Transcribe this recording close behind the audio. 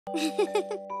My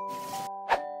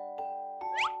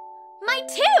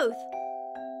tooth!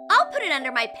 I'll put it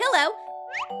under my pillow,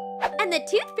 and the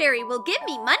tooth fairy will give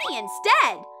me money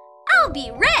instead. I'll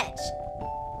be rich!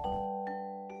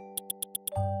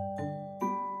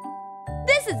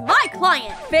 This is my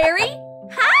client, fairy!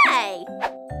 Hi!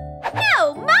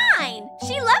 No, mine!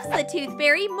 She loves the tooth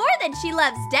fairy more than she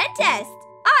loves dentists.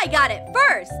 I got it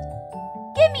first.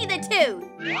 Give me the tooth.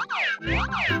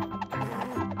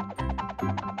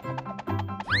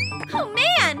 Oh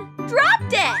man,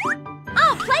 dropped it.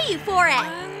 I'll play you for it.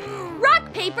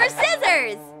 Rock, paper,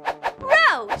 scissors.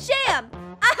 Row, jam.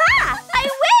 Aha! I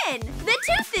win! The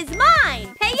tooth is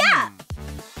mine. Pay up.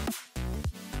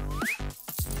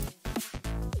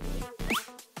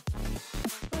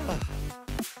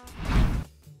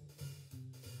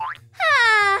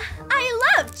 I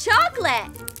love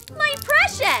chocolate. My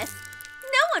precious.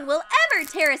 No one will ever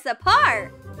tear us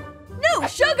apart. No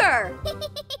sugar.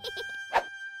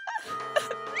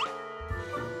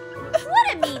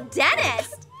 What a mean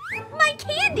dentist. My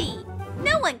candy.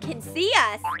 No one can see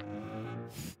us.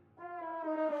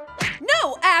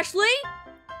 No, Ashley.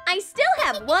 I still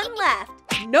have one left.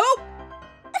 Nope.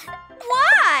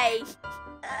 Why?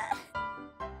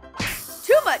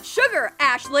 Too much sugar,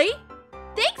 Ashley.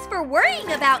 Thanks for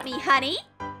worrying about me, honey.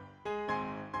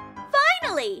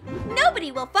 Finally,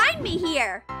 nobody will find me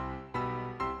here.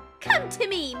 Come to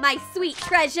me, my sweet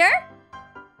treasure.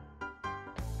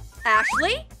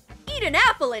 Ashley, eat an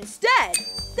apple instead.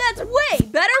 That's way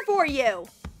better for you.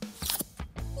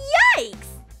 Yikes!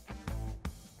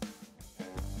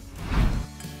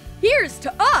 Here's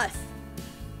to us.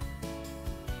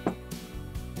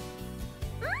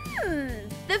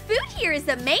 The food here is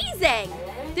amazing.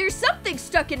 There's something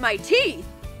stuck in my teeth.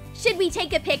 Should we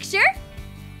take a picture?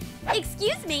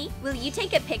 Excuse me, will you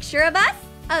take a picture of us?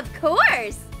 Of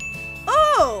course.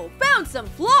 Oh, found some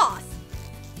floss.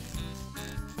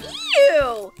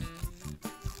 Ew!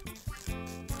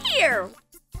 Here.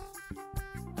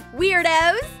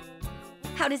 Weirdos.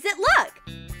 How does it look?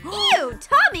 Ew,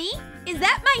 Tommy, is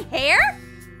that my hair?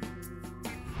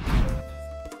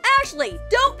 Ashley,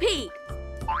 don't peek.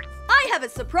 I have a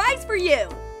surprise for you.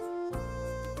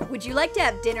 Would you like to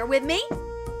have dinner with me?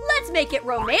 Let's make it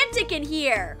romantic in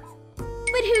here.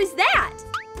 But who's that?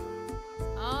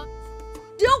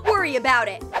 Don't worry about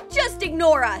it. Just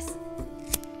ignore us.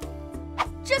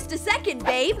 Just a second,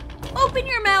 babe. Open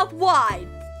your mouth wide.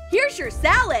 Here's your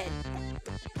salad.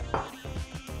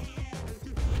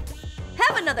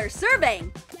 Have another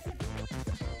serving.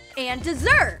 And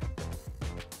dessert.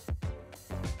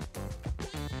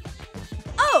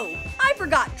 Oh, I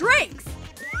forgot drinks.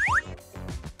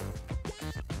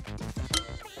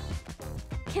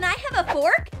 Can I have a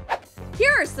fork?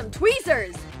 Here are some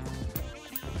tweezers.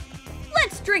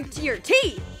 Let's drink to your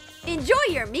teeth. Enjoy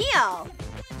your meal.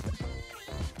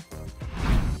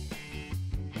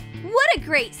 What a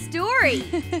great story.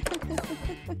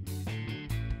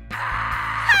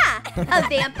 Ha! A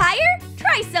vampire?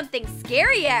 Try something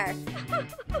scarier.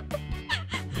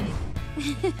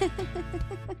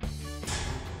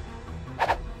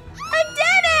 A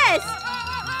dentist!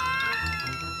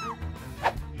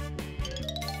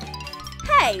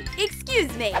 Hey,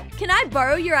 excuse me. Can I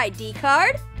borrow your ID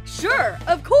card? Sure,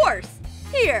 of course.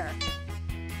 Here.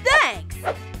 Thanks.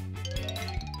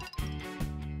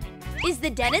 Is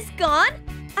the dentist gone?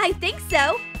 I think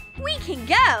so. We can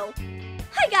go.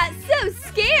 I got so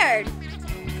scared.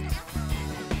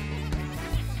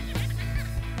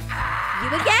 You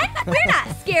again? We're not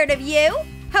scared of you.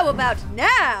 How about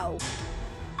now?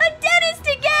 A dentist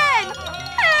again!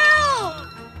 Help!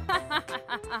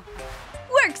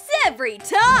 Works every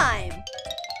time.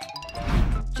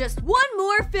 Just one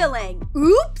more filling.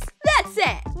 Oops, that's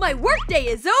it. My workday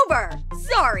is over.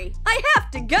 Sorry, I have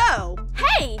to go.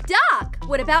 Hey, Doc,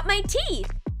 what about my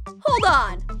teeth? Hold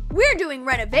on, we're doing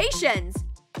renovations.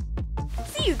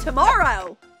 See you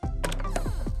tomorrow.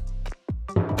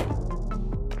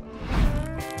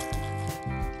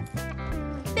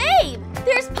 Babe,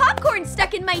 there's popcorn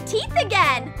stuck in my teeth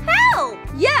again. Help!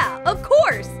 Yeah, of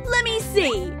course. Let me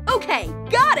see. Okay,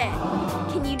 got it.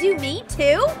 Can you do me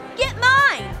too? Get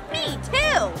mine. Me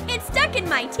too. It's stuck in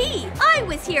my teeth. I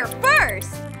was here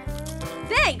first.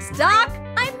 Thanks, Doc.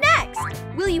 I'm next.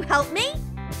 Will you help me?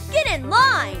 Get in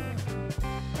line.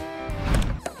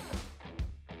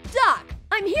 Doc,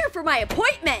 I'm here for my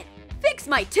appointment. Fix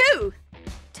my tooth.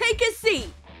 Take a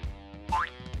seat.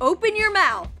 Open your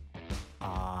mouth.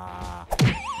 Ouch!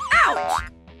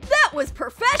 That was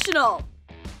professional.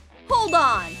 Hold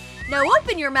on. Now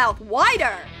open your mouth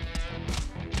wider.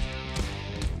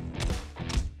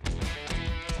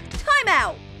 Time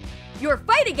out. Your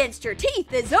fight against your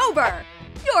teeth is over!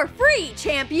 You're free,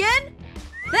 champion!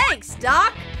 Thanks,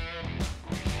 Doc!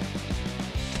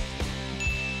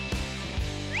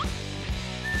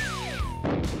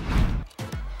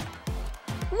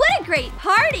 What a great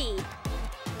party!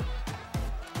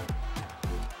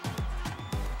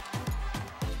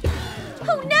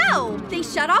 Oh no! They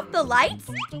shut off the lights?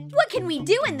 What can we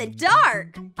do in the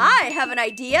dark? I have an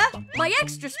idea! My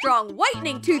extra strong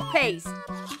whitening toothpaste!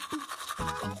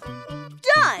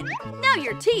 Done! Now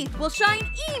your teeth will shine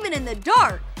even in the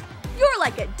dark! You're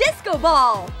like a disco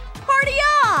ball! Party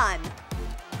on!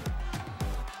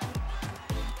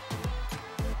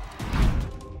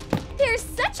 There's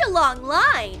such a long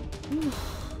line! He's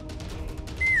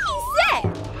sick!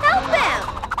 Help him!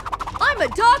 I'm a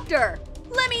doctor!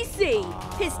 Let me see.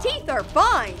 His teeth are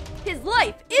fine. His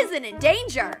life isn't in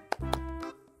danger.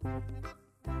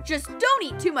 Just don't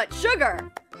eat too much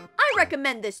sugar. I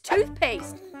recommend this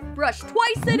toothpaste. Brush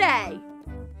twice a day.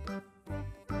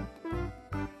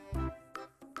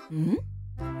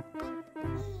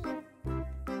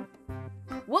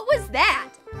 What was that?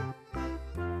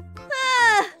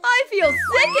 I feel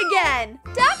sick again.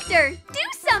 Doctor, do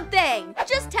something.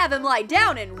 Just have him lie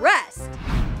down and rest.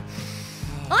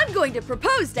 I'm going to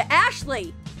propose to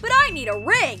Ashley, but I need a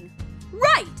ring.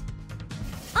 Right!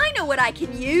 I know what I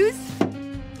can use.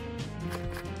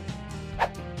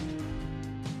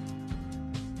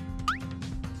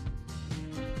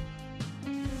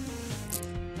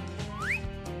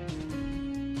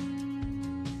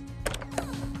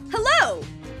 Hello!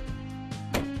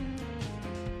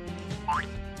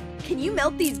 Can you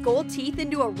melt these gold teeth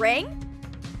into a ring?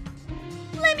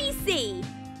 Let me see.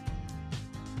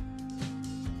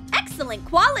 Excellent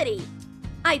quality.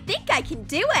 I think I can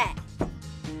do it.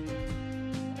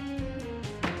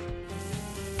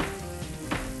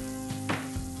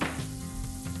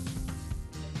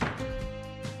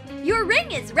 Your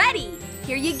ring is ready.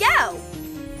 Here you go.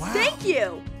 Wow. Thank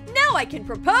you. Now I can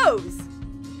propose.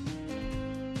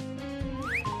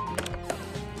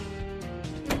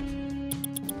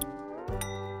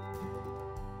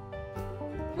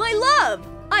 My love,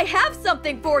 I have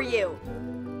something for you.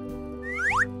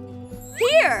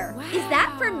 Here! Wow. Is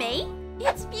that for me?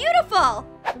 It's beautiful!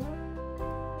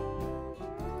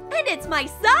 And it's my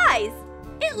size!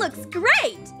 It looks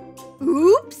great!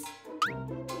 Oops!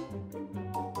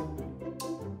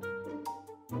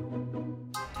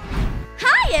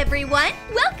 Hi, everyone!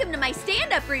 Welcome to my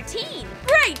stand-up routine!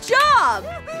 Great job!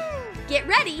 Get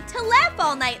ready to laugh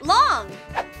all night long!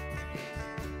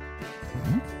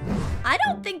 I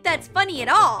don't think that's funny at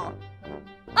all.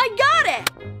 I got it!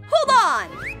 Hold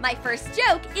on! My first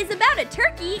joke is about a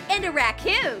turkey and a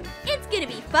raccoon. It's gonna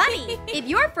be funny. If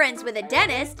you're friends with a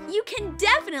dentist, you can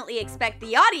definitely expect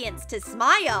the audience to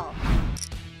smile.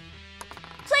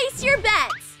 Place your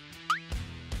bets.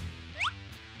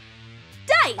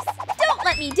 Dice, don't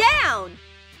let me down.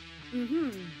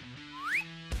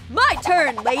 My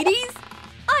turn, ladies.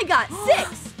 I got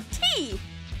 6 teeth.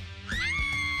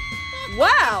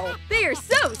 Wow, they are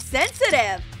so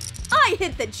sensitive. I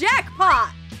hit the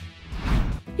jackpot!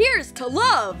 Here's to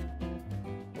love!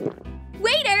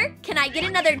 Waiter, can I get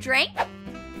another drink?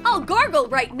 I'll gargle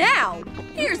right now!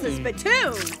 Here's a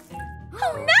spittoon!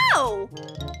 Oh no!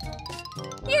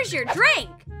 Here's your drink!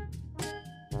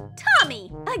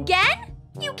 Tommy, again?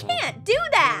 You can't do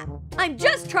that! I'm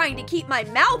just trying to keep my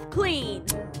mouth clean!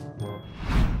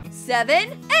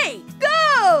 7, 8,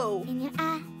 go! In your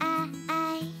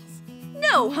eyes.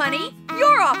 No, honey,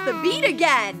 you're off the beat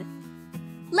again!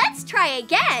 Let's try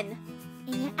again!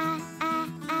 In your eyes.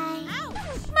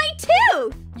 My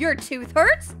tooth! Your tooth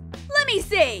hurts? Let me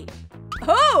see!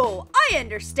 Oh, I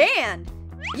understand!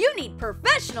 You need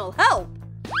professional help!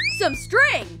 Some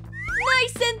string!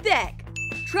 Nice and thick!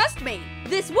 Trust me,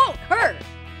 this won't hurt!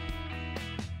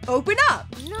 Open up!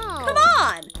 No! Come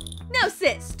on! Now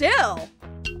sit still!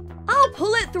 I'll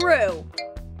pull it through!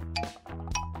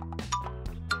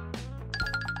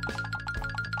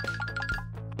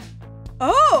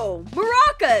 Oh,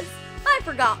 maracas! I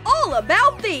forgot all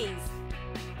about these!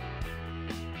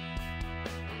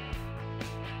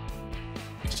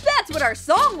 That's what our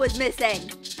song was missing!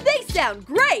 They sound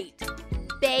great!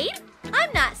 Babe,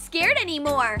 I'm not scared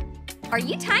anymore! Are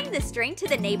you tying the string to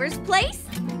the neighbor's place?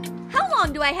 How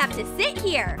long do I have to sit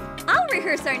here? I'll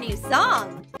rehearse our new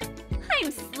song!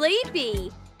 I'm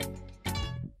sleepy!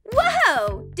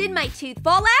 Whoa! Did my tooth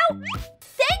fall out?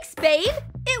 Thanks, babe!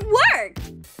 It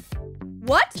worked!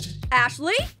 What?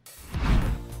 Ashley?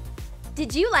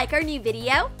 Did you like our new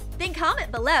video? Then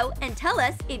comment below and tell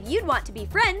us if you'd want to be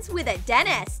friends with a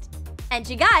dentist. And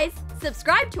you guys,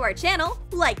 subscribe to our channel,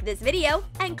 like this video,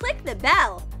 and click the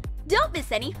bell. Don't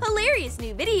miss any hilarious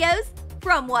new videos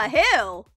from Wahoo!